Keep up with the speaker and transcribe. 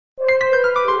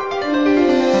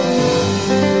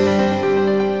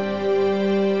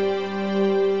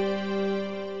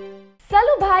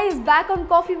back on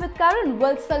Coffee with Karan.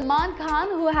 Well, Salman Khan,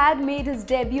 who had made his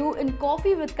debut in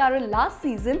Coffee with Karan last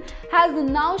season, has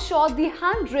now shot the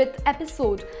 100th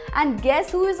episode. And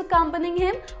guess who is accompanying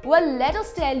him? Well, let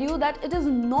us tell you that it is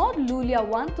not Lulia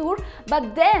Vantur,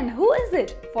 but then who is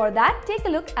it? For that, take a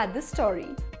look at this story.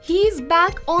 He's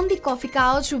back on the coffee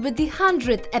couch with the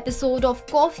 100th episode of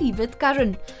Coffee with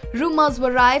Karan. Rumors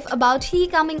were rife about he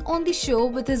coming on the show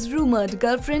with his rumored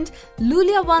girlfriend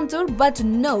Lulia Vantur, but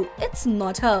no, it's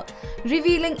not her.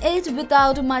 Revealing it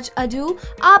without much ado,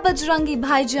 our Bajrangi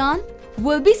Bhaijan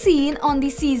will be seen on the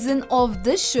season of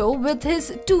this show with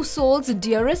his two souls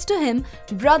dearest to him,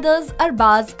 brothers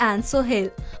Arbaz and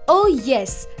Sohail. Oh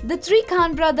yes, the three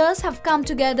Khan brothers have come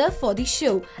together for the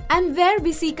show, and where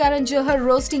we see Karan Johar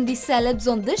roasting the celebs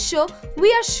on this show,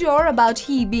 we are sure about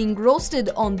he being roasted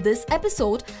on this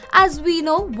episode, as we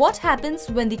know what happens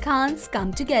when the Khans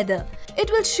come together. It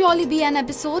will surely be an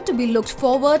episode to be looked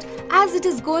forward, as it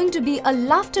is going to be a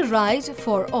laughter ride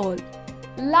for all.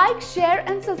 Like, share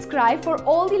and subscribe for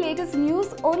all the latest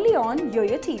news only on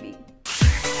YOYO TV.